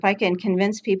If I can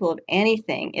convince people of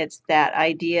anything, it's that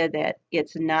idea that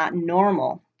it's not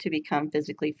normal to become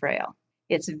physically frail.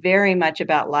 It's very much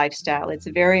about lifestyle. It's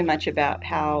very much about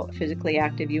how physically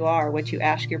active you are, what you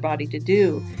ask your body to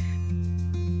do.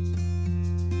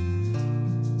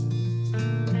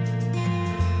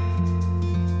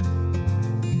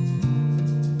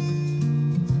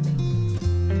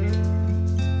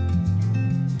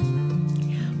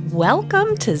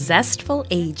 Welcome to Zestful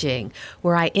Aging,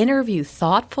 where I interview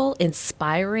thoughtful,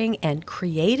 inspiring, and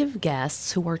creative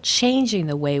guests who are changing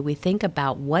the way we think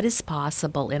about what is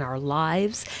possible in our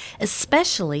lives,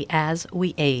 especially as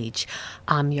we age.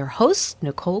 I'm your host,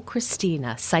 Nicole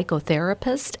Christina,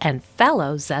 psychotherapist and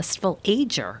fellow Zestful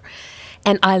Ager.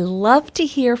 And I love to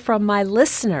hear from my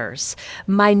listeners.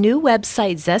 My new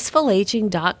website,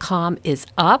 zestfulaging.com, is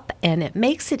up, and it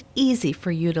makes it easy for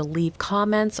you to leave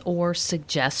comments or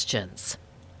suggestions.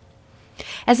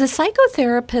 As a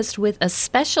psychotherapist with a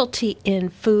specialty in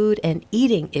food and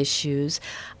eating issues,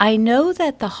 I know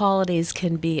that the holidays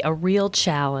can be a real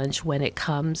challenge when it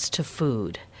comes to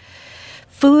food.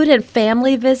 Food and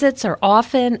family visits are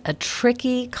often a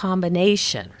tricky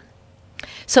combination.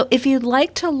 So if you'd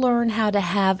like to learn how to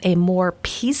have a more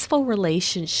peaceful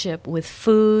relationship with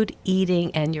food, eating,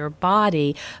 and your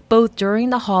body, both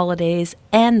during the holidays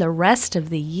and the rest of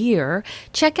the year,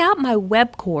 check out my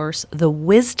web course, The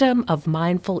Wisdom of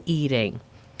Mindful Eating.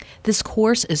 This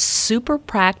course is super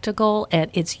practical and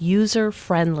it's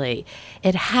user-friendly.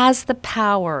 It has the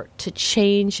power to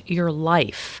change your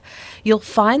life. You'll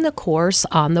find the course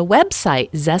on the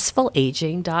website,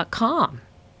 zestfulaging.com.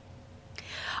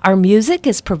 Our music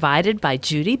is provided by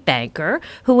Judy Banker,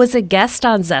 who was a guest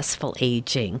on Zestful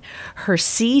Aging. Her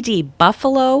CD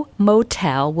Buffalo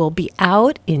Motel will be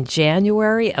out in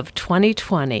January of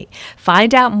 2020.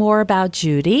 Find out more about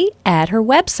Judy at her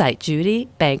website,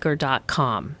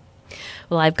 judybanker.com.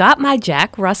 Well, I've got my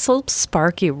Jack Russell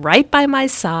Sparky right by my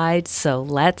side, so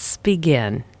let's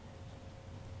begin.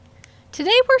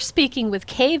 Today we're speaking with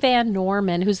Kay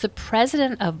VanNorman, who's the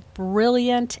president of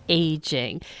Brilliant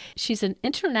Aging. She's an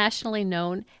internationally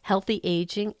known healthy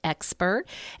aging expert,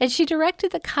 and she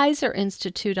directed the Kaiser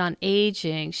Institute on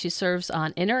Aging. She serves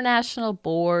on international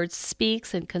boards,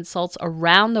 speaks and consults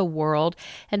around the world,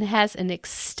 and has an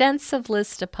extensive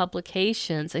list of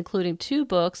publications, including 2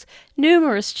 books,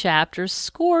 numerous chapters,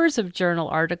 scores of journal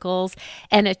articles,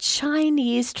 and a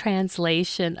Chinese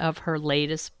translation of her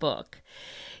latest book.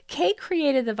 Kay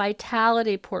created the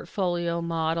Vitality Portfolio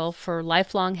model for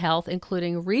lifelong health,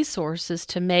 including resources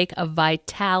to make a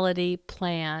vitality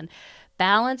plan,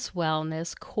 balance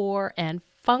wellness, core, and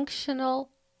functional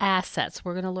assets.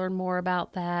 We're going to learn more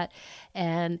about that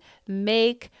and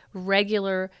make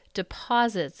regular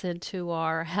deposits into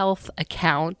our health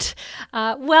account.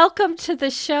 Welcome to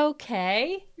the show,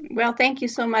 Kay. Well, thank you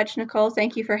so much, Nicole.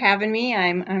 Thank you for having me.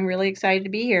 I'm really excited to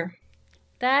be here.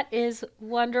 That is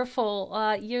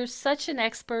wonderful. You're such an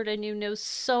expert and you know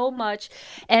so much,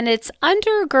 and it's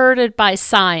undergirded by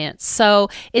science. So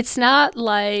it's not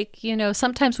like,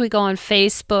 sometimes we go on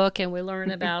Facebook and we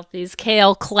learn about these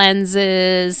kale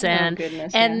cleanses and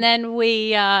goodness, and yeah. then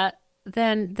we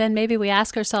then maybe we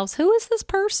ask ourselves, who is this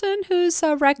person who's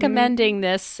recommending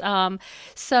this?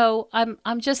 So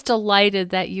I'm just delighted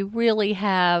that you really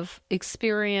have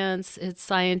experience. It's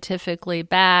scientifically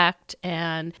backed,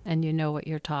 and you know what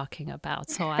you're talking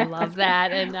about. So I love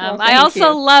that, and Well, I thank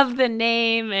also you. love the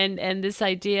name and this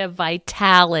idea of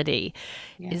vitality.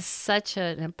 Yeah. Is such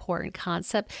an important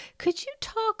concept. Could you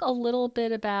talk a little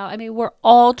bit about, we're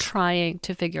all trying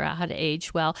to figure out how to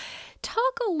age well.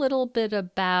 Talk a little bit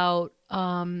about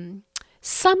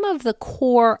some of the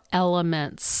core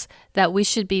elements that we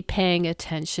should be paying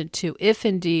attention to if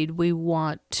indeed we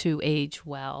want to age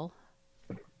well.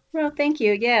 Well, thank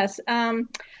you. Yes.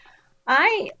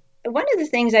 I One of the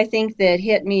things I think that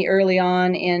hit me early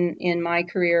on in my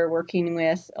career working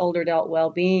with older adult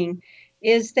well-being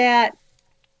is that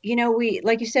we,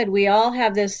 like you said, we all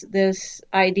have this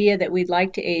idea that we'd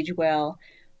like to age well,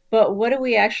 but what do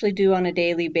we actually do on a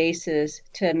daily basis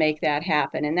to make that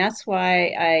happen? And that's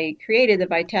why I created the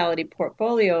Vitality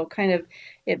Portfolio. Kind of,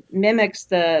 it mimics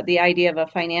the idea of a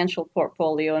financial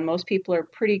portfolio, and most people are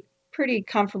pretty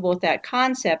comfortable with that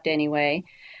concept anyway.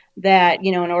 That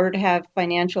in order to have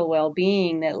financial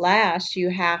well-being that lasts, you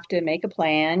have to make a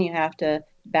plan, you have to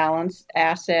balance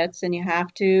assets, and you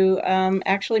have to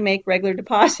actually make regular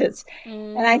deposits.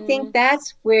 And I think Mm-hmm.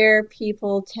 that's where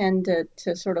people tend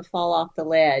to sort of fall off the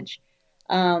ledge.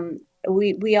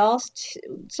 We all,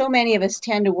 so many of us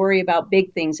tend to worry about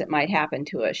big things that might happen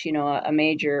to us, a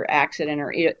major accident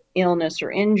or illness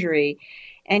or injury.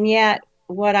 And yet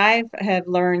what I have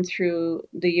learned through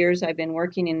the years I've been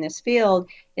working in this field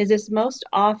is it's most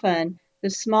often the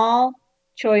small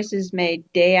choices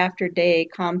made day after day,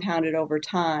 compounded over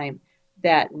time,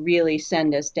 that really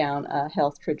send us down a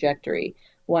health trajectory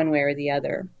one way or the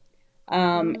other.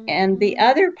 And the Mm-hmm.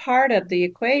 other part of the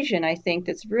equation, I think,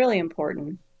 that's really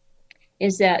important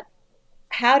is that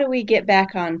how do we get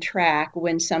back on track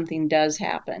when something does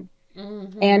happen?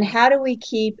 And Mm-hmm. how do we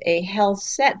keep a health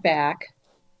setback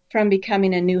from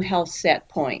becoming a new health set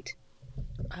point?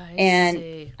 I And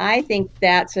see. I think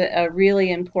that's a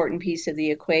really important piece of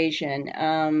the equation.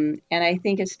 And I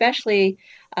think especially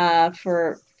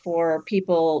for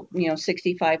people,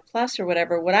 65 plus or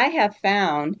whatever, what I have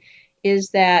found is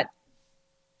that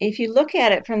if you look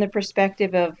at it from the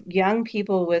perspective of young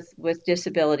people with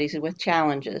disabilities and with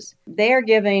challenges, they are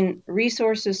given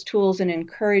resources, tools, and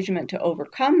encouragement to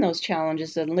overcome those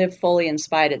challenges and live fully in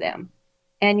spite of them.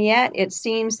 And yet, it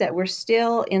seems that we're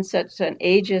still in such an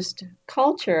ageist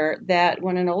culture that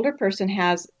when an older person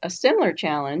has a similar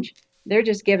challenge, they're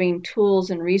just giving tools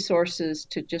and resources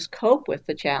to just cope with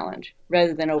the challenge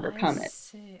rather than I overcome it.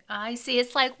 see. I see.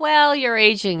 It's like, well, you're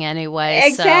aging anyway,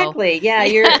 so Exactly. Yeah,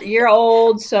 you're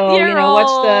old, so you're you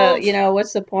old. know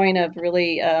what's the point of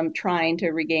really trying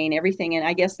to regain everything? And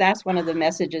I guess that's one of the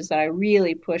messages that I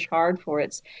really push hard for.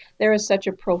 It's there is such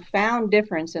a profound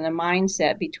difference in the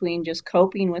mindset between just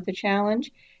coping with a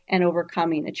challenge and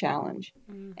overcoming a challenge,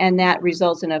 and that Mm-hmm.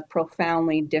 results in a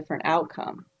profoundly different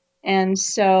outcome. And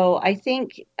so I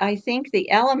think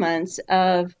the elements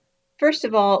of first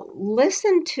of all,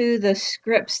 listen to the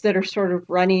scripts that are sort of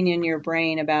running in your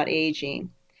brain about aging.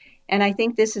 And I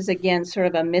think this is, again, sort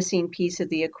of a missing piece of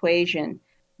the equation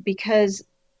because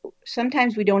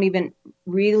sometimes we don't even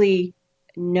really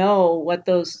know what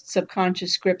those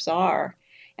subconscious scripts are.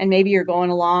 And maybe you're going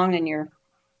along and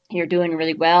you're doing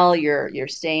really well. You're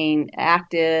staying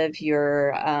active.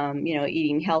 You're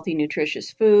eating healthy,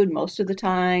 nutritious food most of the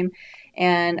time,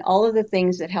 and all of the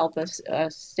things that help us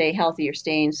stay healthy. You're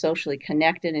staying socially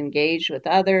connected, engaged with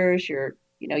others.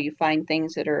 You find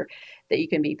things that you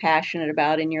can be passionate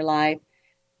about in your life,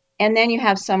 and then you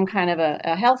have some kind of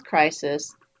a health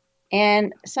crisis,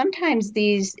 and sometimes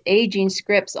these aging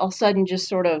scripts all of a sudden just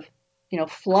sort of,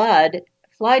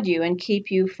 flood you and keep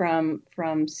you from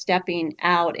stepping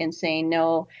out and saying,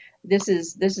 no, this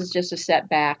is just a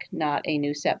setback, not a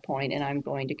new set point, and I'm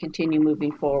going to continue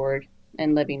moving forward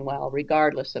and living well,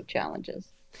 regardless of challenges.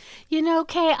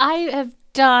 Kay, I have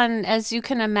done, as you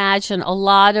can imagine, a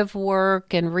lot of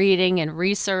work and reading and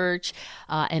research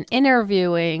and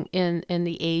interviewing in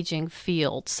the aging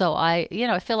field. So I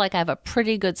feel like I have a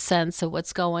pretty good sense of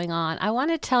what's going on. I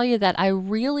want to tell you that I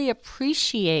really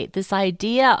appreciate this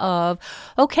idea of,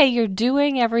 okay, you're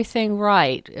doing everything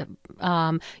right.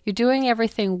 You're doing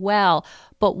everything well,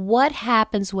 but what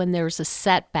happens when there's a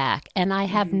setback? And I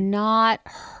have Mm-hmm. not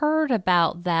heard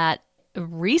about that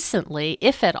recently,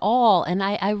 if at all. And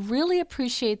I really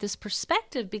appreciate this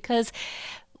perspective because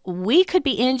we could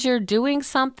be injured doing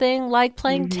something like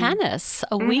playing Mm-hmm. tennis.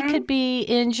 We Mm-hmm. could be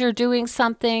injured doing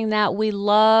something that we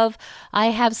love. I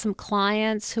have some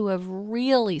clients who have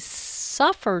really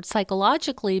suffered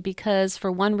psychologically because,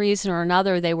 for one reason or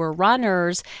another, they were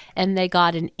runners and they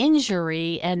got an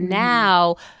injury. And Mm-hmm.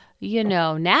 now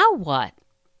what?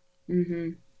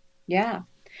 Mm-hmm. Yeah.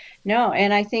 No,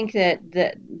 and I think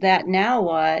that now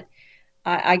what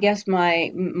I guess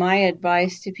my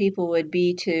advice to people would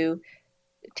be to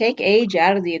take age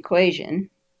out of the equation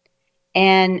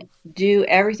and do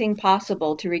everything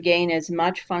possible to regain as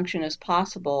much function as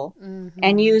possible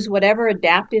and Mm-hmm. use whatever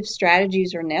adaptive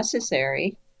strategies are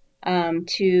necessary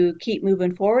to keep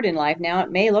moving forward in life. Now,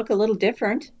 it may look a little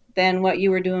different than what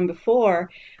you were doing before,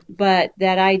 but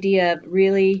that idea of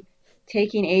really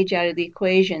taking age out of the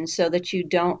equation so that you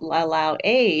don't allow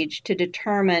age to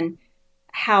determine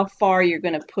how far you're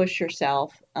going to push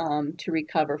yourself to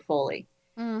recover fully.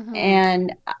 Mm-hmm.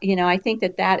 And I think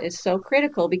that is so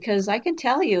critical because I can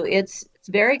tell you it's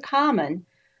very common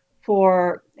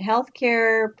for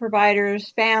healthcare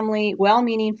providers, family,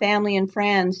 well-meaning family and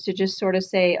friends to just sort of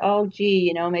say, "Oh,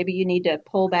 gee, maybe you need to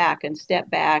pull back and step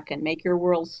back and make your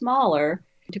world smaller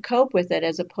to cope with it,"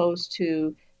 as opposed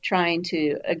to trying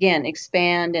to again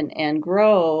expand and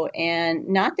grow. And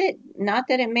not that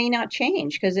it may not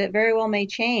change, because it very well may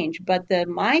change, but the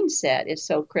mindset is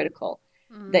so critical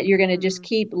that you're going to just Mm-hmm.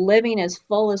 keep living as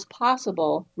full as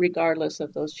possible regardless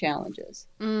of those challenges.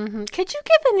 Mm-hmm. Could you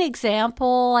give an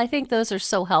example? I think those are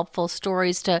so helpful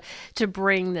stories to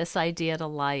bring this idea to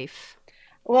life.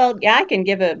 Well, yeah, I can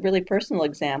give a really personal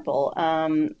example.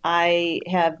 I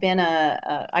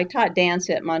taught dance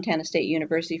at Montana State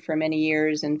University for many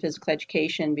years in physical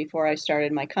education before I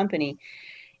started my company.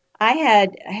 I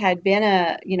had been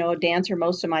a dancer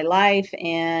most of my life,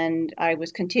 and I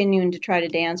was continuing to try to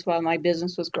dance while my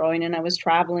business was growing, and I was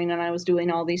traveling and I was doing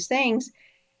all these things.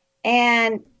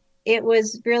 And it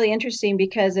was really interesting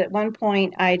because at one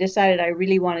point I decided I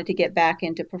really wanted to get back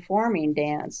into performing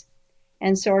dance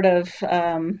and sort of,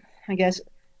 I guess,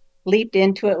 leaped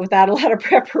into it without a lot of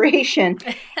preparation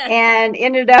and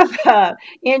ended up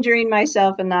injuring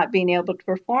myself and not being able to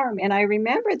perform. And I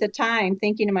remember at the time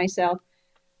thinking to myself,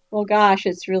 well, gosh,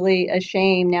 it's really a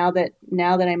shame now that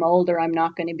I'm older, I'm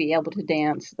not going to be able to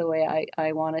dance the way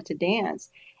I wanted to dance.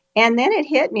 And then it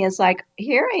hit me. It's like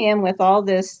here I am with all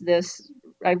this.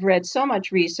 I've read so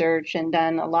much research and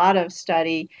done a lot of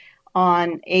study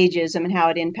on ageism and how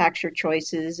it impacts your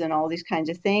choices and all these kinds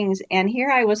of things. And here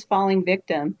I was falling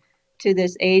victim to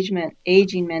this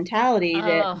aging mentality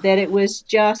that Oh. that it was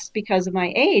just because of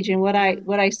my age. And what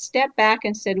I stepped back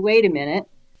and said, wait a minute,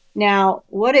 now,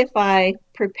 what if I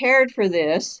prepared for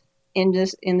this in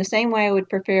the same way I would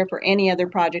prepare for any other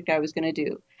project I was going to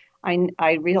do?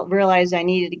 I realized I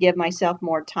needed to give myself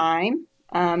more time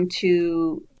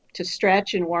to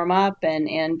stretch and warm up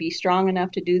and be strong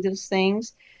enough to do those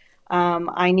things.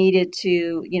 I needed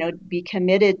to, be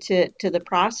committed to the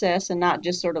process and not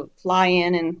just sort of fly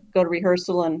in and go to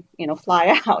rehearsal and,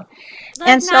 fly out. Like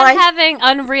And so not I having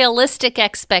unrealistic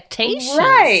expectations.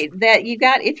 Right. That you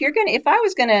got, if I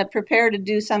was going to prepare to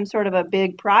do some sort of a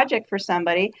big project for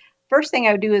somebody, first thing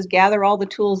I would do is gather all the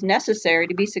tools necessary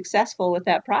to be successful with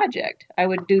that project. I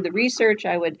would do the research.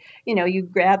 You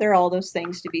gather all those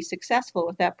things to be successful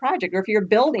with that project. Or if you're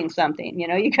building something,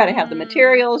 you got to have the Mm.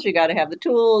 materials, you got to have the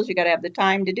tools, you got to have the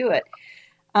time to do it.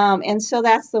 And so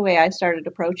that's the way I started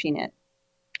approaching it.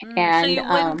 So And you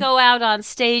wouldn't go out on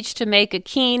stage to make a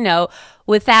keynote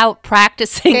without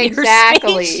practicing your speech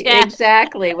Exactly, yet.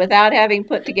 exactly. Without having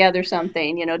put together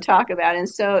something, talk about it. And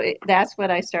so that's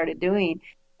what I started doing.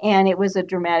 And it was a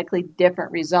dramatically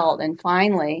different result. And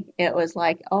finally, it was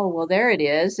like, oh, well, there it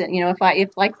is. And,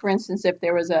 if like, for instance, if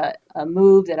there was a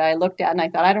move that I looked at and I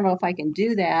thought, I don't know if I can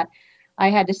do that,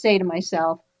 I had to say to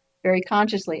myself very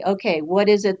consciously, okay, what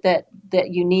is it that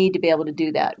you need to be able to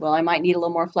do that? Well, I might need a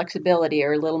little more flexibility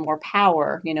or a little more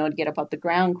power, to get up off the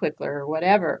ground quicker or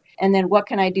whatever. And then what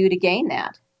can I do to gain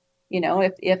that?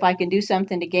 If I can do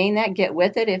something to gain that, get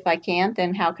with it. If I can't,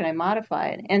 then how can I modify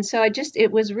it? And so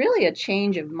it was really a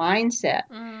change of mindset that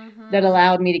Mm-hmm.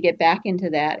 allowed me to get back into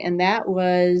that. And that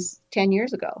was 10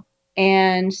 years ago.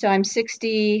 And so I'm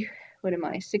 60, what am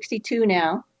I, 62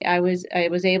 now. I was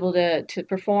able to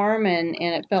perform and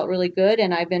it felt really good.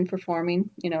 And I've been performing,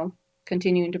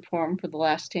 continuing to perform for the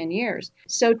last 10 years.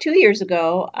 So 2 years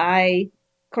ago, I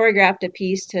choreographed a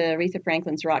piece to Aretha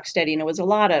Franklin's Rock Steady, and it was a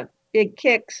lot of big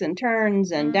kicks and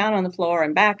turns and Mm. down on the floor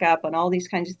and back up and all these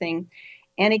kinds of things.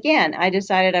 And again, I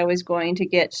decided I was going to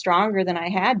get stronger than I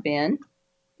had been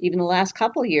even the last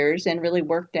couple years and really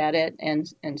worked at it and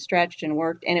stretched and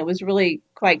worked. And it was really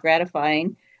quite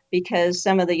gratifying because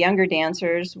some of the younger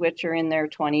dancers, which are in their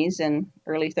 20s and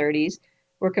early 30s,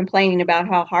 were complaining about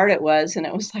how hard it was. And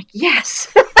it was like,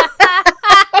 yes.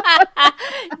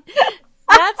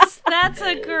 That's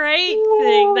a great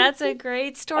thing. That's a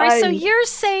great story. So I you're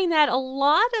saying that a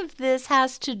lot of this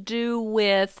has to do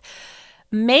with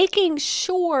making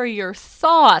sure your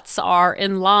thoughts are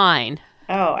in line.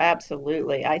 Oh,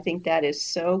 absolutely. I think that is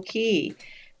so key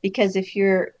because if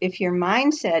your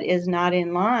mindset is not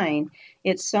in line,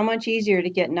 it's so much easier to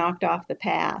get knocked off the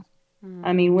path.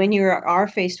 I mean, when you are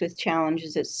faced with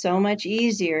challenges, it's so much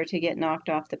easier to get knocked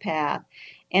off the path.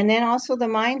 And then also the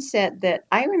mindset that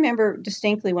I remember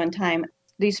distinctly one time,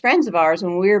 these friends of ours,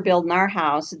 when we were building our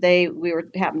house, we were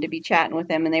happened to be chatting with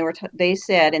them, and they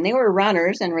said, and they were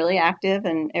runners and really active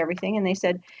and everything, and they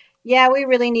said, yeah, we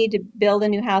really need to build a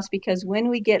new house because when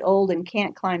we get old and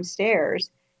can't climb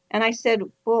stairs. And I said,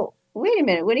 well, wait a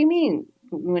minute, what do you mean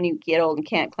when you get old and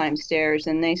can't climb stairs?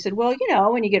 And they said, well,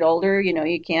 when you get older,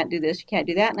 you can't do this, you can't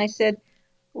do that. And I said,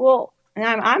 well, and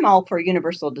I'm all for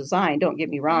universal design. Don't get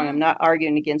me wrong. I'm Mm, not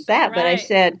arguing against that. But I right.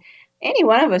 said, any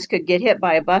one of us could get hit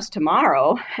by a bus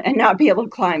tomorrow and not be able to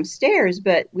climb stairs,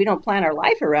 but we don't plan our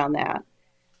life around that.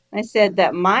 I said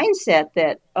that mindset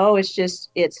that, oh, I'm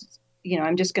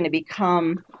just going to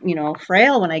become,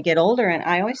 frail when I get older. And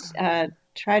I always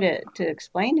try to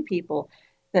explain to people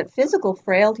that physical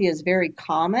frailty is very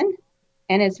common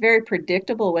and it's very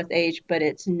predictable with age, but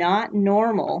it's not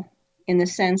normal in the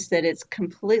sense that it's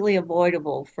completely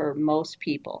avoidable for most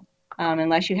people.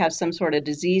 unless you have some sort of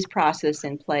disease process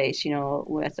in place,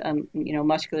 with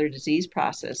muscular disease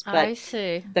process. But I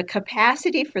see. the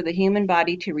capacity for the human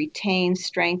body to retain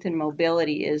strength and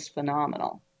mobility is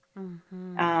phenomenal.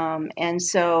 Mm-hmm. And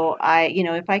so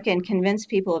if I can convince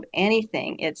people of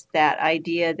anything, it's that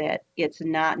idea that it's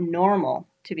not normal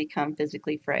to become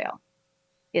physically frail.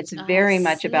 It's I very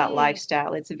much about see.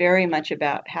 lifestyle. It's very much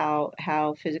about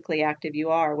how physically active you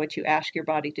are, what you ask your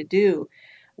body to do.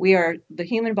 The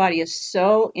human body is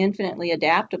so infinitely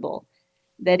adaptable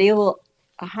that it will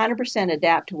 100%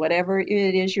 adapt to whatever it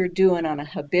is you're doing on a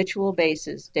habitual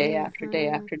basis, day after day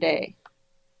Mm-hmm. after day.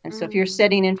 And so if you're Mm.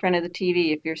 sitting in front of the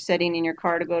TV, if you're sitting in your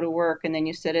car to go to work, and then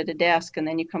you sit at a desk, and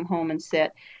then you come home and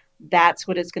sit, that's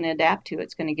what it's going to adapt to.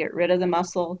 It's going to get rid of the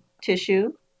muscle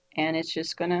tissue, and it's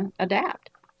just going to adapt.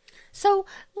 So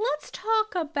let's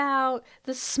talk about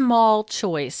the small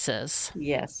choices.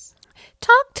 Yes.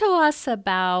 Talk to us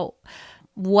about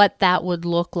what that would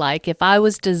look like if I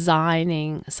was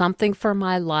designing something for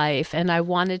my life and I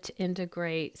wanted to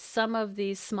integrate some of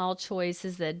these small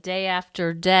choices that day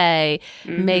after day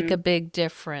make Mm-hmm. a big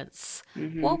difference.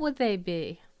 Mm-hmm. What would they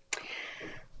be?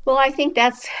 Well, I think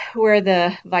that's where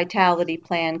the vitality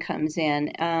plan comes in,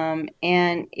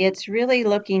 and it's really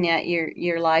looking at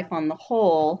your life on the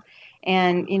whole.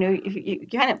 And if you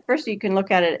kind of first you can look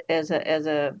at it as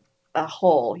a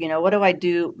whole. What do I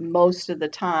do most of the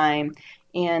time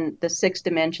in the six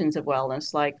dimensions of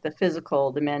wellness, like the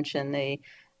physical dimension, the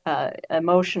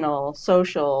emotional,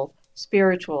 social,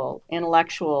 spiritual,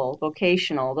 intellectual,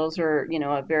 vocational. Those are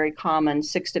a very common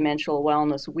six-dimensional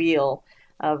wellness wheel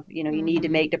of you need to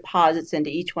Mm-hmm. make deposits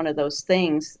into each one of those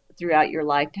things throughout your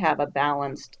life to have a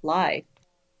balanced life.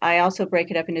 I also break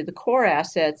it up into the core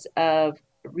assets of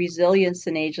resilience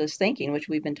and ageless thinking, which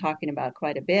we've been talking about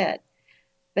quite a bit.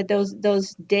 But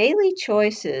those daily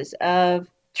choices of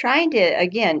trying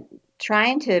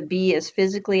to be as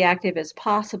physically active as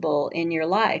possible in your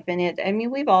life. And I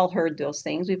mean, we've all heard those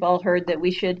things. We've all heard that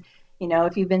we should,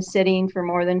 if you've been sitting for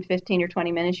more than 15 or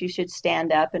 20 minutes, you should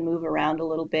stand up and move around a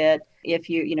little bit. If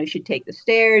you should take the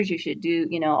stairs, you should do,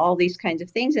 all these kinds of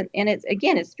things. And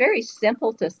it's very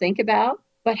simple to think about,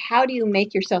 but how do you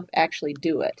make yourself actually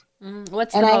do it?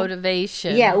 What's And the I Yeah,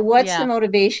 motivation? what's the Yeah.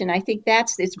 motivation? I think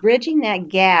it's bridging that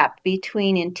gap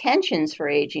between intentions for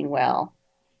aging well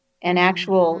and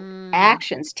actual Mm-hmm.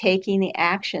 actions, taking the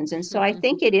actions. And so I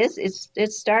think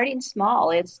it's starting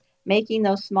small. It's making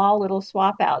those small little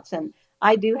swap outs. And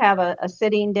I do have a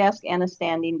sitting desk and a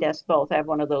standing desk both. I have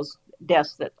one of those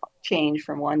desks that change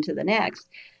from one to the next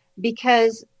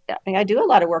because I do a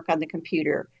lot of work on the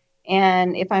computer.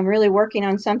 And if I'm really working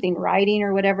on something, writing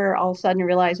or whatever, all of a sudden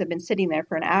realize I've been sitting there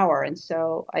for an hour. And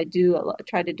so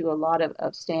try to do a lot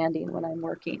of standing when I'm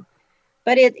working.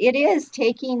 But it is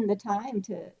taking the time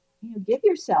to give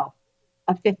yourself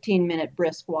a 15-minute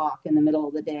brisk walk in the middle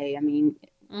of the day. I mean,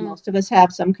 Mm. most of us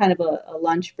have some kind of a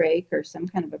lunch break or some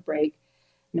kind of a break,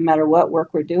 no matter what work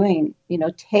we're doing.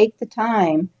 Take the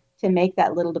time to make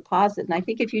that little deposit. And I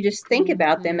think if you just think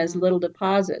about them as Mm-hmm. little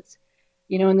deposits,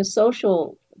 in the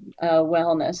social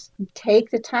wellness, take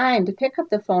the time to pick up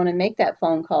the phone and make that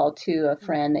phone call to a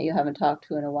friend that you haven't talked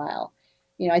to in a while.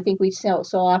 I think we so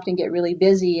often get really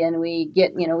busy and we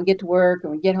get to work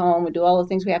and we get home, we do all the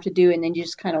things we have to do, and then you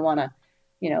just kind of want to,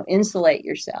 insulate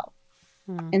yourself.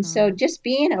 And so Mm-hmm. just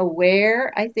being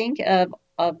aware, I think,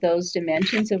 of those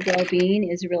dimensions of well-being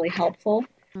is really helpful.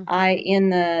 In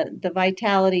the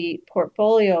vitality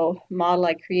portfolio model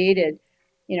I created,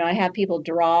 I have people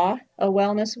draw a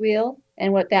wellness wheel.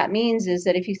 And what that means is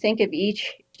that if you think of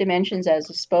each dimensions as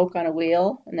a spoke on a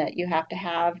wheel and that you have to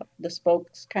have the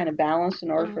spokes kind of balanced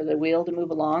in order for the wheel to move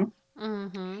along,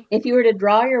 Mm-hmm. if you were to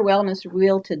draw your wellness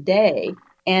wheel today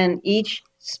and each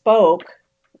spoke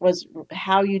was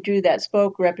how you drew that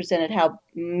spoke represented how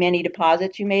many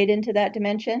deposits you made into that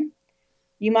dimension,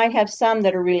 you might have some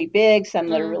that are really big, some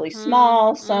that are really Mm-hmm.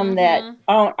 small, some that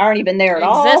Mm-hmm. aren't even there at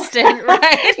all. Existent,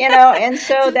 right? And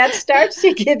so that starts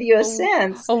to give you a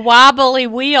sense. A wobbly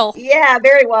wheel. Yeah,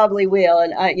 very wobbly wheel.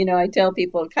 And I tell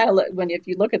people kind of look if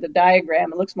you look at the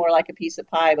diagram, it looks more like a piece of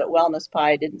pie, but wellness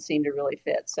pie didn't seem to really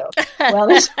fit. So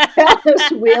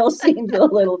wellness wheel seems a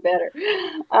little better.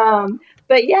 Um,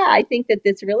 but yeah, I think that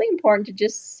it's really important to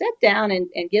just sit down and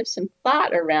give some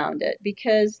thought around it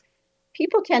because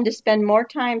people tend to spend more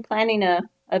time planning a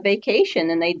vacation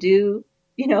than they do,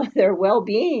 their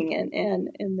well-being and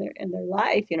in their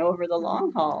life, over the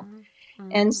long haul. Mm-hmm.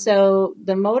 And Mm-hmm. so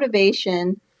the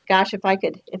motivation, gosh, if I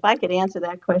could answer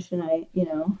that question,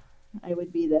 I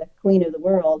would be the queen of the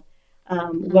world.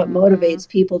 What Mm-hmm. motivates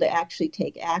people to actually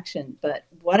take action? But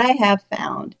what I have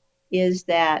found is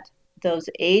that those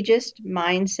ageist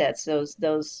mindsets,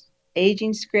 those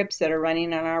aging scripts that are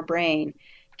running on our brain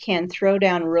can throw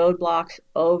down roadblocks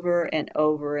over and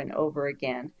over and over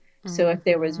again. So if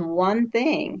there was Mm-hmm. one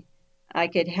thing I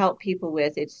could help people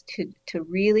with, it's to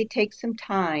really take some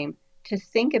time to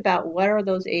think about what are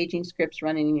those aging scripts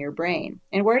running in your brain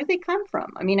and where do they come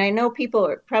from? I mean, I know people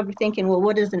are probably thinking, well,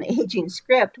 what is an aging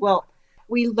script? Well,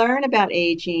 we learn about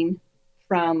aging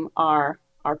from our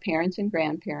parents and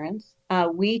grandparents.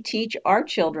 We teach our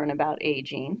children about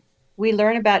aging. We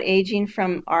learn about aging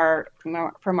from our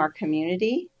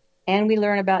community, and we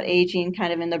learn about aging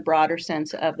kind of in the broader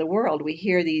sense of the world. We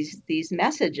hear these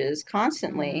messages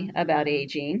constantly about Mm-hmm.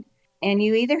 aging, and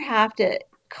you either have to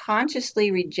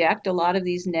consciously reject a lot of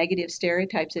these negative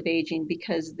stereotypes of aging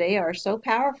because they are so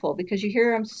powerful, because you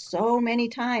hear them so many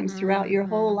times throughout your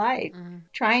whole life, Mm-hmm.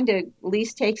 trying to at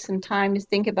least take some time to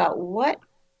think about what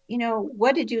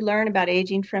did you learn about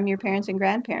aging from your parents and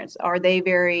grandparents? Are they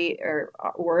very, or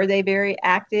were they very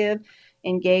active,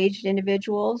 engaged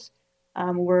individuals?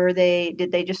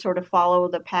 Did they just sort of follow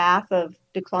the path of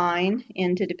decline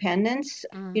into dependence?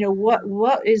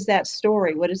 What is that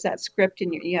story? What is that script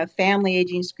you have family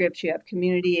aging scripts, you have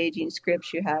community aging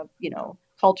scripts, you have,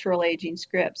 cultural aging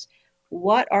scripts.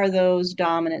 What are those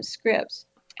dominant scripts?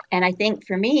 And I think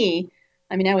for me,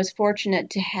 I mean, I was fortunate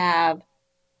to have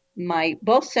my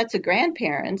both sets of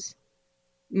grandparents.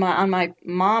 On my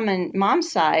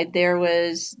mom's side,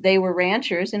 they were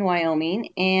ranchers in Wyoming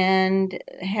and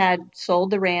had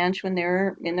sold the ranch when they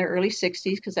were in their early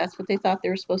 60s because that's what they thought they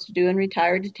were supposed to do, and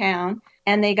retired to town.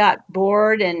 And they got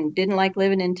bored and didn't like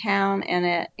living in town,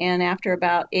 and after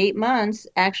about 8 months,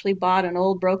 actually bought an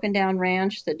old broken down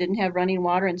ranch that didn't have running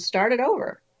water and started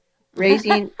over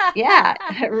raising yeah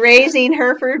raising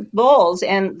Hereford bulls,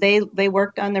 and they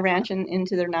worked on the ranch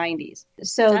into their 90s.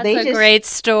 So That's they a just great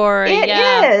story. it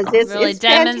Yeah. is Really it's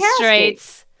fantastic.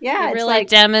 demonstrates. It Yeah, it's really like,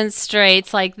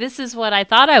 demonstrates like this is what I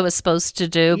thought I was supposed to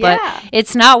do, but yeah,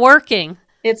 it's not working.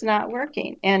 it's not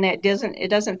working, and it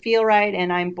doesn't feel right,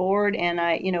 and I'm bored, and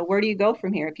where do you go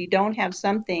from here if you don't have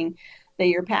something that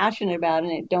you're passionate about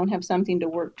and don't have something to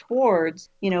work towards?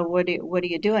 What are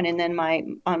you doing? And then my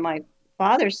on my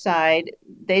father's side,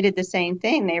 they did the same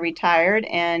thing. They retired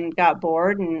and got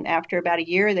bored, and after about a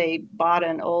year they bought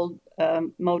an old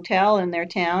motel in their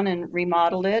town and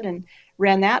remodeled it and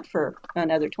ran that for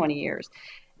another 20 years.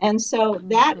 And so Hmm.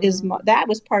 that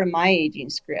was part of my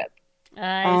aging script.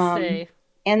 I um, see.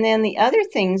 and then the other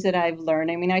things that I've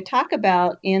learned, I mean, I talk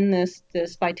about in this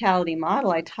vitality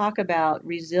model, I talk about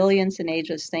resilience and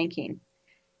ageless thinking.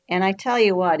 And I tell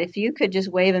you what, if you could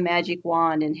just wave a magic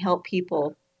wand and help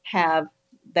people have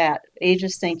that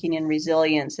ageless thinking and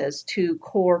resilience as two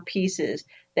core pieces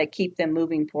that keep them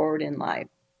moving forward in life,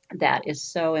 that is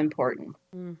so important.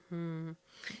 Hmm.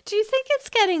 Do you think it's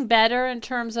getting better in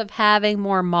terms of having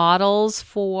more models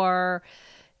for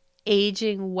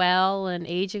aging well and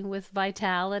aging with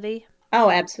vitality? Oh,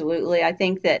 absolutely. I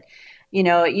think that,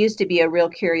 it used to be a real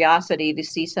curiosity to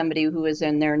see somebody who was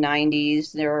in their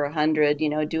 90s, they're 100,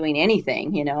 doing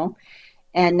anything.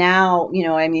 And now,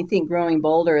 I mean, I think Growing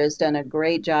Bolder has done a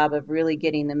great job of really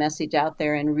getting the message out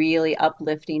there and really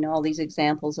uplifting all these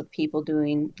examples of people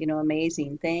doing,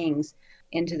 amazing things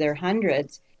into their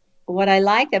hundreds. What I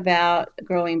like about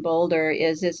Growing Bolder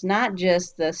is it's not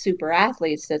just the super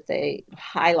athletes that they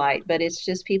highlight, but it's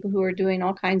just people who are doing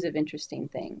all kinds of interesting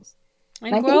things. And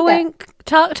And I think that, growing,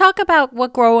 talk about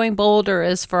what growing bolder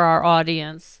is for our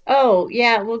audience. oh,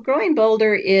 yeah, well, Growing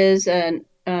Bolder is an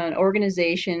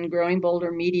organization, Growing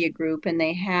Bolder Media Group, and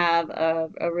they have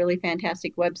a really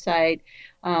fantastic website.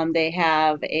 They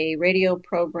have a radio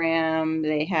program,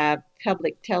 they have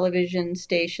public television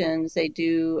stations, they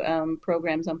do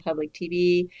programs on public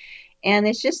TV. And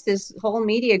it's just this whole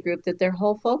media group that their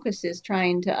whole focus is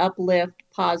trying to uplift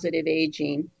positive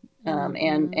aging,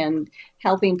 and Hmm.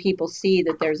 helping people see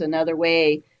that there's another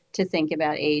way to think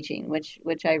about aging, which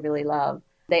I really love.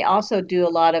 They also do a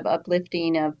lot of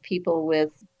uplifting of people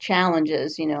with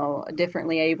challenges,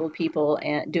 differently abled people,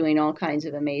 and doing all kinds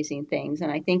of amazing things.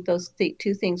 And I think those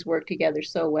two things work together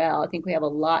so well. I think we have a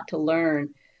lot to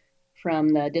learn from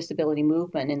the disability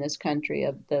movement in this country,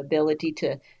 of the ability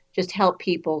to just help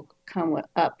people come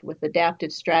up with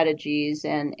adaptive strategies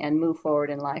and move forward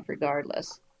in life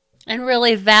regardless. And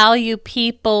really value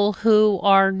people who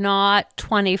are not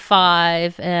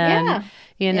 25 and, Yeah,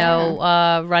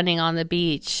 yeah, running on the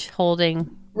beach holding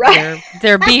right.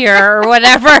 their beer or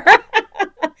whatever.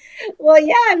 Well,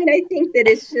 yeah. I mean, I think that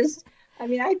it's just. I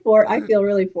mean, I feel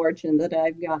really fortunate that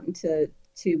I've gotten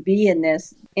to be in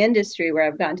this industry where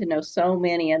I've gotten to know so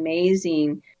many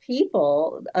amazing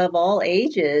people of all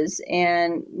ages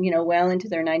and well into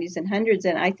their 90s and hundreds.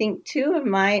 And I think two of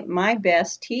my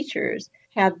best teachers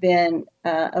have been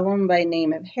a woman by the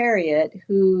name of Harriet,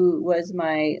 who was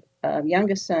my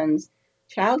youngest son's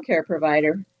child care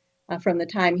provider from the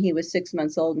time he was 6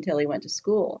 months old until he went to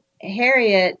school.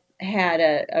 Harriet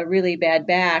had a really bad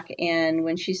back, and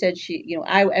when she said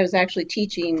I was actually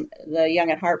teaching the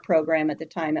Young at Heart program at the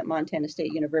time at Montana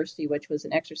State University, which was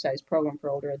an exercise program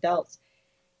for older adults,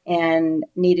 and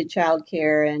needed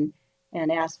childcare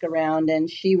and asked around, and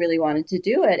she really wanted to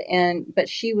do it, but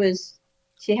she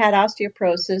had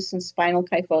osteoporosis and spinal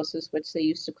kyphosis, which they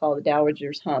used to call the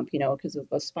dowager's hump, because of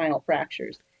the spinal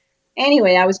fractures.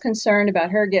 Anyway, I was concerned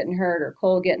about her getting hurt or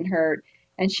Cole getting hurt.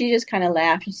 And she just kind of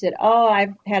laughed. She said, "Oh,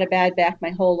 I've had a bad back my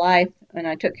whole life, and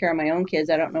I took care of my own kids.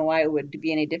 I don't know why it would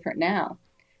be any different now."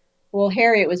 Well,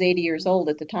 Harriet was 80 years old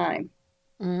at the time.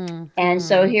 And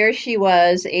so Mm-hmm. here she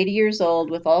was, 80 years old,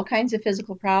 with all kinds of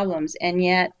physical problems. And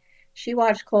yet she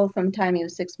watched Cole from the time he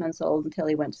was 6 months old until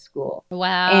he went to school.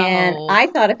 And Wow. I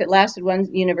thought if it lasted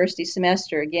one university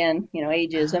semester, again,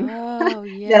 ageism, Oh,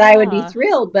 that I would be yeah.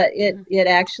 thrilled. But it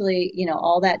actually,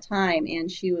 all that time,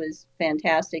 and she was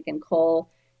fantastic. And Cole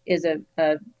is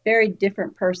a very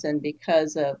different person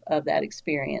because of that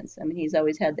experience. I mean, he's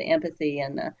always had the empathy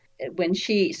and when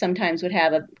she sometimes would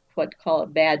have a what call a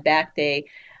bad back day,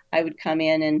 I would come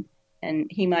in and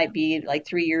he might be like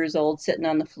 3 years old sitting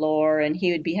on the floor, and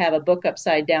he would have a book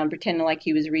upside down pretending like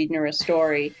he was reading her a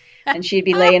story, and she'd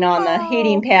be laying on the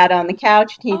heating Oh, pad on the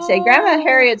couch, and he'd say, "Grandma oh,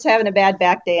 Harriet's having a bad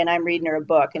back day and I'm reading her a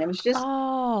book." And it was just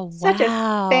oh, such a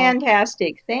wow.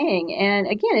 fantastic thing. And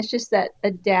again, it's just that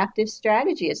adaptive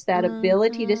strategy. It's that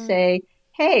ability to Mm-hmm. say,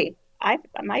 "Hey,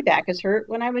 my back is hurt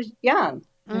when I was young.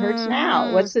 It hurts now.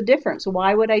 Mm-hmm. What's the difference?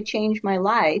 Why would I change my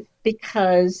life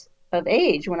because of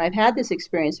age when I've had this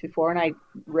experience before and I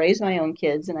raised my own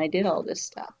kids and I did all this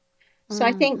stuff?" So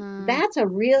I think Mm-hmm. that's a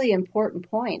really important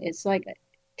point. It's like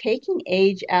taking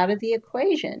age out of the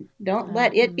equation. Don't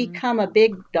let it Mm-hmm. become a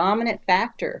big dominant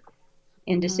factor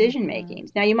in decision Mm-hmm.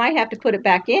 making. Now you might have to put it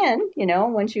back in,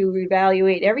 once you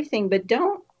evaluate everything, but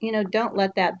don't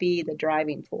let that be the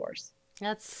driving force.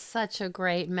 That's such a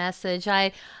great message.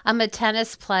 I'm a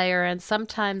tennis player, and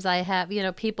sometimes I have,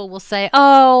 people will say,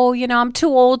 "Oh, I'm too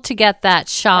old to get that Uh,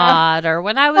 shot," or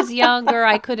 "When I was younger,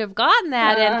 I could have gotten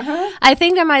that." And uh-huh. I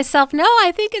think to myself, no,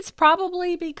 I think it's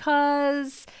probably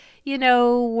because,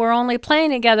 we're only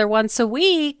playing together once a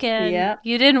week and Yeah.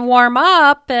 you didn't warm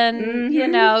up, and,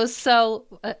 Mhm. so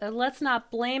let's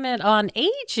not blame it on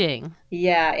aging.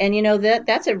 Yeah, and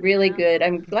that's a really Yeah. good.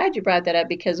 I'm glad you brought that up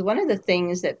because one of the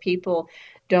things that people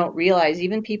don't realize,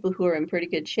 even people who are in pretty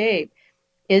good shape,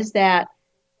 is that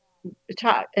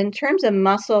in terms of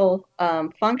muscle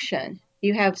function,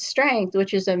 you have strength,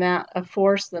 which is the amount of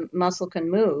force the muscle can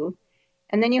move,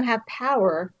 and then you have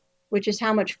power, which is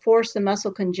how much force the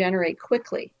muscle can generate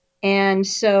quickly. And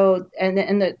so,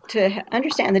 to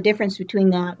understand the difference between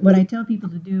that, what I tell people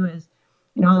to do is,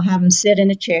 I'll have them sit in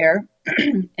a chair,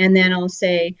 and then I'll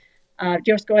say,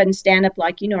 just go ahead and stand up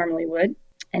like you normally would,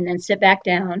 and then sit back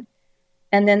down.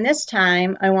 And then this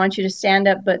time, I want you to stand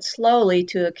up, but slowly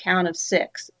to a count of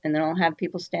six. And then I'll have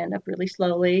people stand up really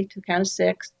slowly to a count of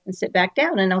six and sit back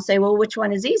down. And I'll say, well, which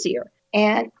one is easier?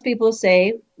 And people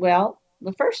say, well,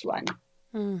 the first one.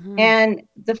 Mm-hmm. And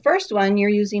the first one, you're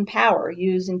using power,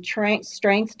 using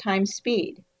strength times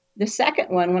speed. The second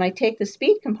one, when I take the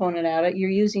speed component out of it, you're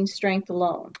using strength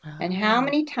alone. And how Oh.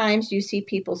 many times do you see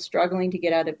people struggling to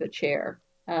get out of a chair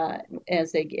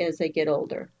as they get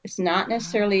older? It's not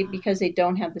necessarily Ah. because they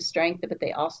don't have the strength, but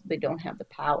they don't have the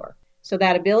power. So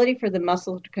that ability for the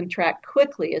muscle to contract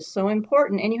quickly is so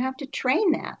important, and you have to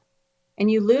train that.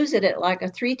 And you lose it at like a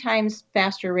 3 times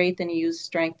faster rate than you use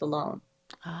strength alone.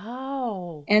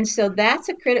 Oh. And so that's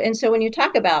a critical. And so when you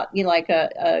talk about like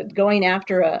a going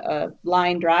after a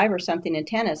line drive or something in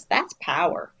tennis, that's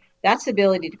power. That's the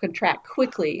ability to contract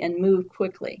quickly and move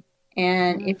quickly.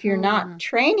 And if you're not Mm-hmm.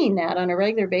 training that on a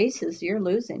regular basis, you're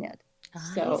losing it. I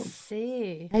So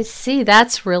see. I see.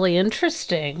 That's really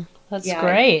interesting. That's yeah,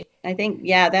 great. I think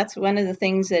yeah, that's one of the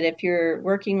things that if you're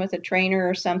working with a trainer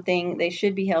or something, they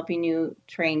should be helping you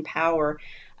train power.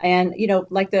 And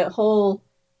like the whole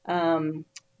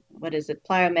what is it,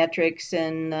 plyometrics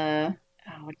and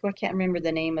I can't remember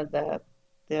the name of the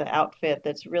outfit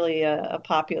that's really a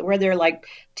popular where they're like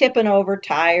tipping over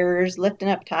tires, lifting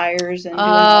up tires and doing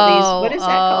all these. What Oh, is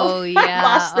that called? oh, I yeah.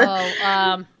 lost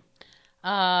the Oh,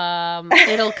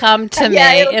 It'll come to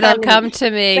Yeah, me. it'll It'll come to come me.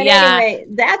 to me. But Yeah. anyway,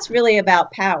 that's really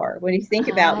about power. When you think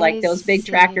about like I those big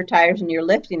tractor see. tires and you're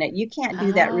lifting it, you can't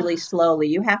do that really Ah. slowly.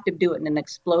 You have to do it in an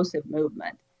explosive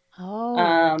movement.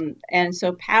 Oh, And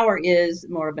so power is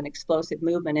more of an explosive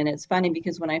movement. And it's funny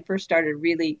because when I first started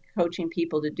really coaching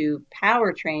people to do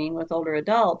power training with older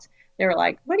adults, they were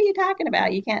like, "What are you talking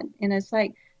about? You can't." And it's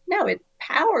like, no,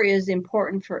 power is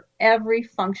important for every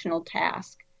functional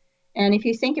task. And if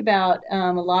you think about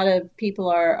a lot of people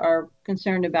are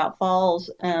concerned about falls.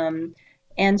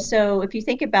 And so if you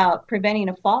think about preventing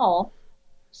a fall,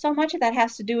 so much of that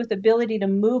has to do with the ability to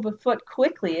move a foot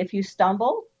quickly. If you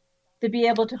stumble, to be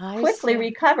able to I quickly see.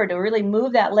 recover, to really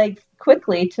move that leg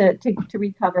quickly to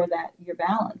recover that your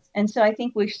balance. And so I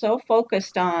think we're so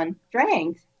focused on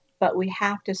strength, but we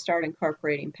have to start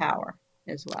incorporating power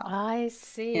as well I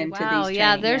see. into Wow. these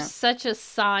Yeah, training. there's Yeah, such a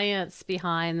science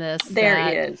behind this there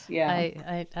that is.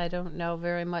 Yeah. I don't know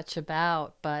very much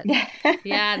about, but Yeah.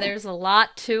 yeah, there's a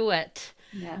lot to it.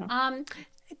 Yeah. Um,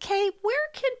 Kate, where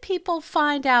can people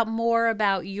find out more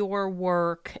about your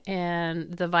work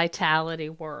and the vitality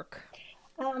work?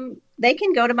 They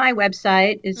can go to my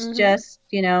website. It's Mm-hmm. just,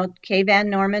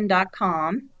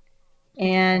 kvannorman.com.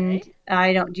 And Okay.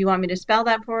 I don't, do you want me to spell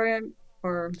that for you?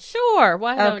 Or, Sure.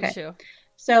 Why okay. don't you?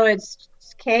 So it's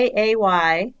Kay,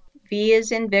 V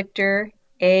is in Victor,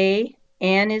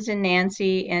 N is in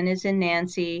Nancy, N is in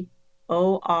Nancy,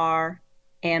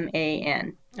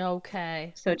 ORMAN.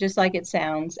 Okay. So just like it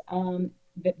sounds,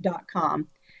 .com.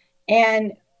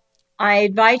 And I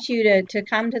invite you to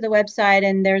come to the website,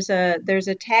 and there's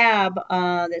a tab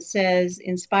that says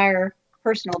Inspire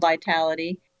Personal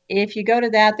Vitality. If you go to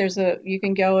that, you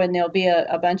can go and there'll be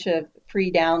a bunch of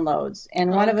free downloads,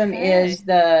 and one of them is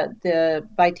Okay. the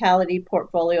Vitality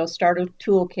Portfolio Starter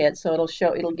Toolkit. So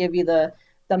it'll give you the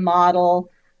model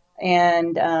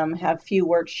and have a few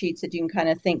worksheets that you can kind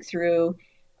of think through.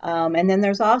 And then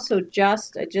there's also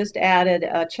I just added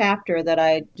a chapter that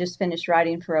I just finished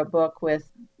writing for a book with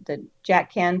the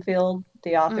Jack Canfield,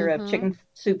 the author of Mm-hmm. Chicken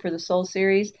Soup for the Soul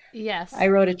series. I Yes.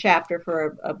 wrote a chapter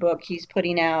for a book he's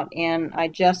putting out, and I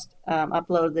just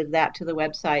uploaded that to the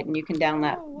website, and you can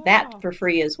download Oh, that wow. for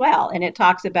free as well. And it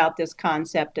talks about this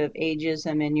concept of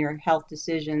ageism in your health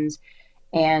decisions,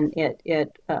 and it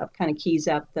kind of keys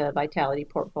up the Vitality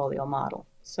Portfolio model.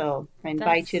 So I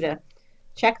invite you That's to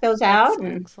check those that's out,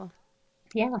 and excellent.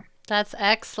 yeah. That's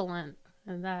excellent.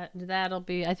 And that'll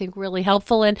be, I think, really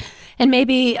helpful. And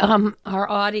maybe our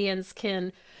audience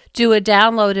can do a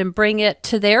download and bring it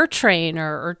to their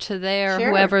trainer or to their Sure.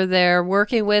 whoever they're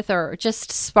working with, or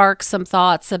just spark some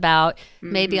thoughts about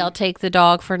maybe I'll Mm-hmm. take the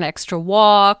dog for an extra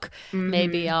walk.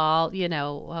 Maybe Mm-hmm.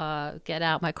 I'll, get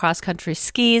out my cross country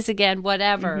skis again,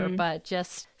 whatever, Mm-hmm. but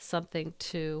just something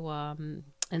to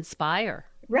inspire.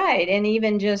 Right. And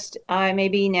even just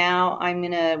maybe now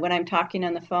when I'm talking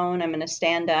on the phone, I'm gonna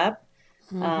stand up.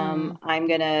 Mm-hmm. I'm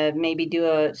gonna maybe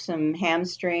do some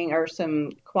hamstring or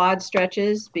some quad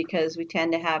stretches because we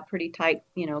tend to have pretty tight,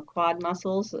 quad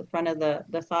muscles, the front of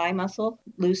the thigh muscle,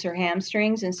 looser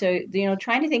hamstrings. And so,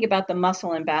 trying to think about the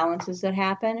muscle imbalances that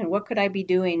happen and what could I be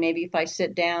doing maybe if I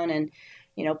sit down and,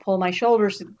 pull my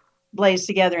shoulders blades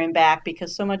together and back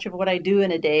because so much of what I do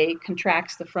in a day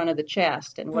contracts the front of the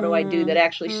chest. And what do I do that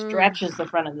actually Mm-hmm. stretches the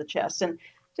front of the chest? And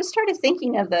just started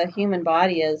thinking of the human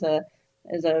body as a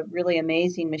really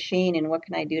amazing machine, and what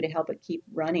can I do to help it keep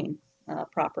running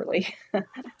properly?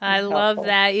 I It's love helpful.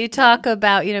 that. You Yeah. talk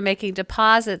about, making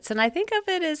deposits, and I think of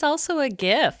it as also a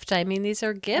gift. I mean, these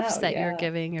are gifts Oh that you're yeah.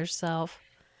 giving yourself.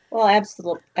 Well,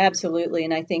 absolutely.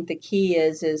 And I think the key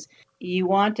is you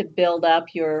want to build up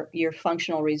your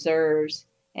functional reserves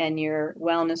and your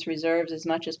wellness reserves as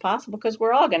much as possible because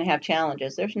we're all going to have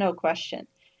challenges. There's no question.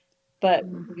 But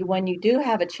Hmm. when you do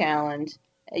have a challenge,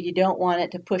 you don't want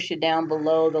it to push you down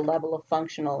below the level of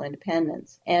functional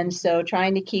independence. And so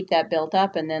trying to keep that built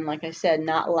up and then, like I said,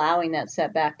 not allowing that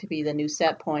setback to be the new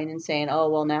set point and saying, oh,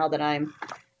 well, now that I'm,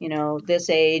 this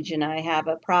age and I have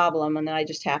a problem and then I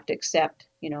just have to accept,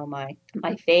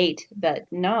 my fate. But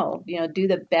no, do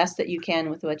the best that you can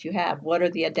with what you have. What are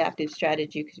the adaptive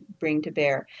strategies you could bring to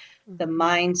bear? The Hmm.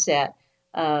 mindset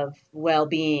of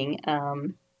well-being.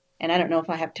 And I don't know if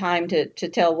I have time to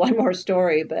tell one more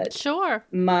story, but Sure.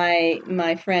 my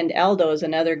friend Eldo is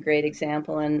another great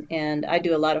example, and I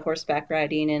do a lot of horseback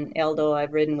riding, and Eldo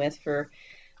I've ridden with for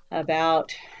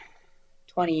about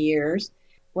 20 years.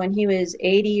 When he was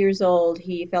 80 years old,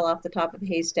 he fell off the top of a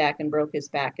haystack and broke his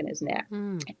back and his neck.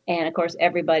 Mm. And of course,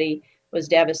 everybody was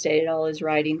devastated, all his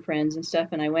riding friends and stuff.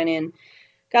 And I went in,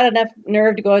 got enough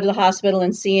nerve to go to the hospital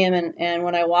and see him. And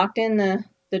when I walked in the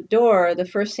door, the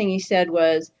first thing he said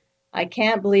was, I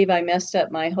can't believe I messed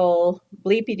up my whole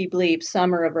bleepity bleep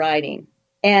summer of writing.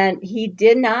 And he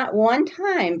did not one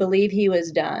time believe he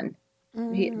was done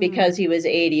because he was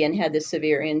 80 and had this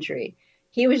severe injury.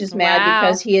 He was just mad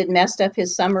because Wow. he had messed up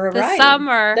his summer of The writing.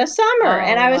 summer. The summer.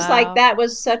 And Oh, I was like, wow. that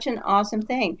was such an awesome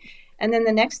thing. And then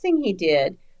the next thing he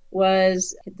did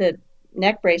was the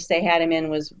neck brace they had him in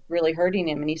was really hurting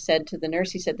him. And he said to the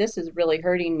nurse, he said, this is really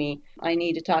hurting me. I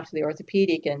need to talk to the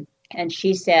orthopedic. And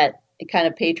she said, kind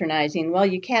of patronizing, well,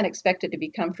 you can't expect it to be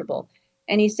comfortable.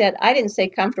 And he said, I didn't say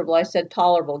comfortable. I said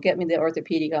tolerable. Get me the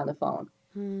orthopedic on the phone.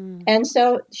 And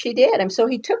so she did. And so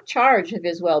he took charge of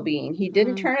his well-being. He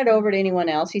didn't turn it over to anyone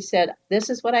else. He said, this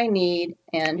is what I need.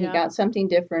 And he Yep. got something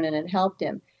different and it helped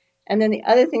him. And then the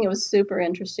other thing that was super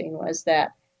interesting was that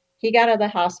he got out of the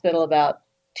hospital about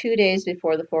 2 days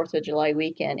before the 4th of July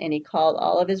weekend. And he called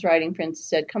all of his writing friends and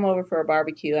said, come over for a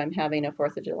barbecue. I'm having a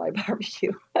 4th of July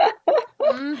barbecue.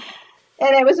 Mm.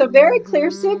 And it was a very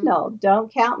clear signal.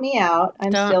 Don't count me out.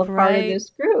 I'm Don't, still part of right. this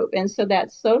group. And so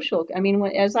that social, I mean,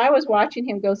 as I was watching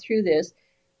him go through this,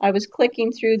 I was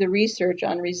clicking through the research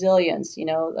on resilience,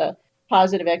 the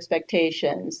positive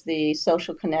expectations, the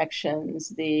social connections,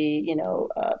 the,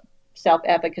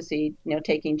 self-efficacy,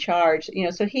 taking charge,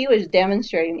 so he was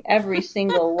demonstrating every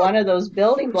single one of those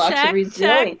building blocks of Check, check,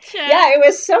 resilience. Yeah, check. it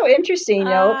was so interesting,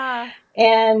 Ah.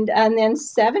 and then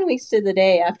 7 weeks to the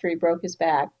day after he broke his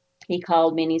back, he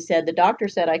called me and he said, the doctor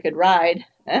said I could ride.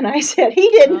 And I said, he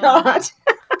did Oh. not.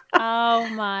 Oh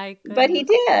my But he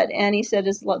goodness. did. And he said,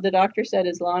 the doctor said,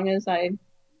 as long as I'm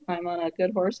on a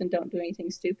good horse and don't do anything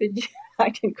stupid, I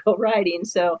can go riding.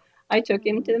 So I took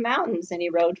him to the mountains and he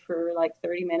rode for like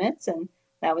 30 minutes and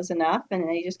that was enough. And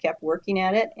then he just kept working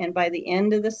at it. And by the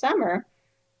end of the summer,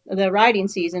 the riding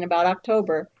season, about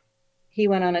October, he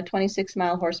went on a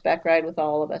 26-mile horseback ride with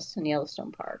all of us in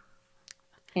Yellowstone Park.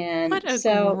 And What a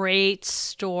so great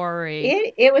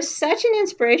story. it was such an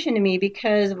inspiration to me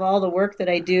because of all the work that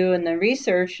I do and the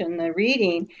research and the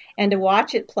reading, and to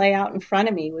watch it play out in front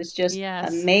of me was just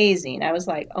Yes. amazing. I was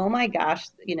like, oh my gosh,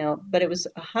 but it was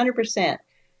 100%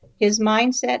 his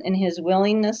mindset and his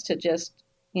willingness to just,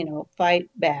 fight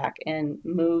back and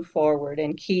move forward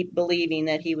and keep believing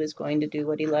that he was going to do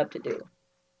what he loved to do.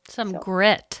 Some So,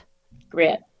 grit.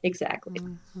 grit. Exactly.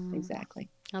 Exactly.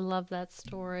 I love that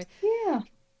story. Yeah.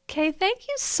 Kay, thank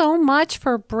you so much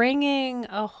for bringing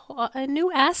a new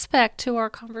aspect to our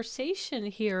conversation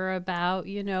here about,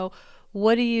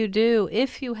 what do you do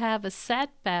if you have a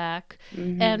setback,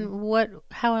 and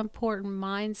how important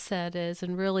mindset is,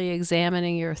 and really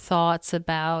examining your thoughts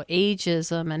about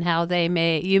ageism and how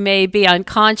you may be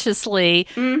unconsciously,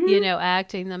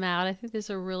 acting them out. I think these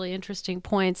are really interesting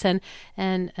points, and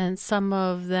some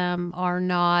of them are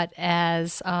not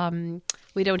as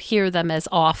we don't hear them as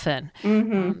often.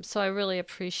 So I really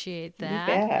appreciate You that.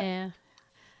 bet.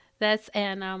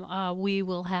 And we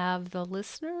will have the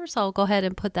listeners. I'll go ahead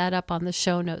and put that up on the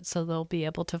show notes so they'll be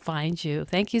able to find you.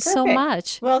 Thank you so Perfect.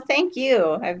 much. Well, thank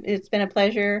you. It's been a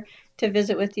pleasure to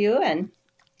visit with you, and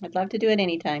I'd love to do it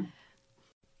anytime.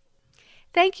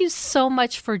 Thank you so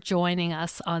much for joining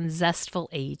us on Zestful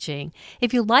Aging.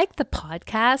 If you like the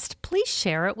podcast, please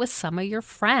share it with some of your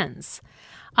friends.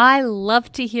 I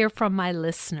love to hear from my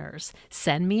listeners.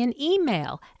 Send me an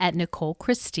email at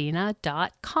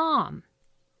NicoleChristina.com.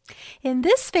 In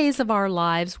this phase of our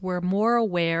lives, we're more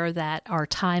aware that our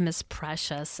time is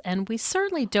precious, and we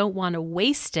certainly don't want to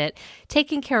waste it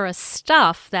taking care of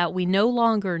stuff that we no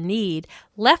longer need,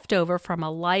 left over from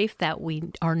a life that we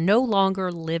are no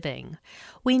longer living.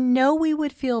 We know we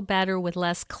would feel better with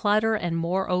less clutter and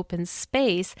more open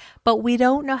space, but we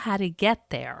don't know how to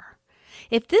get there.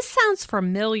 If this sounds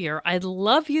familiar, I'd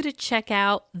love you to check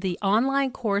out the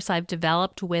online course I've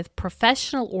developed with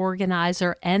professional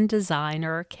organizer and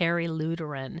designer Carrie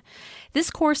Luderin. This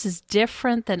course is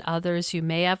different than others you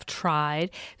may have tried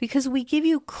because we give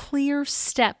you clear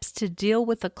steps to deal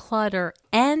with the clutter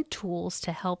and tools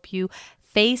to help you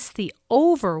face the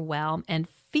overwhelm and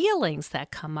feelings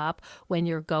that come up when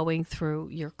you're going through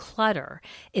your clutter.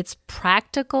 It's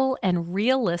practical and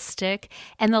realistic,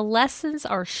 and the lessons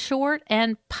are short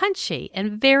and punchy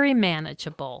and very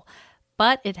manageable,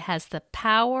 but it has the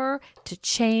power to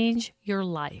change your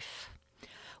life.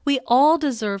 We all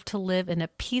deserve to live in a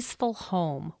peaceful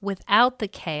home without the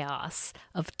chaos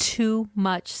of too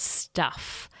much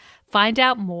stuff. Find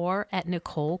out more at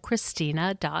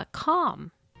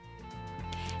NicoleChristina.com.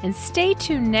 And stay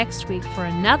tuned next week for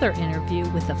another interview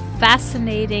with a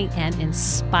fascinating and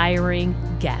inspiring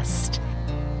guest.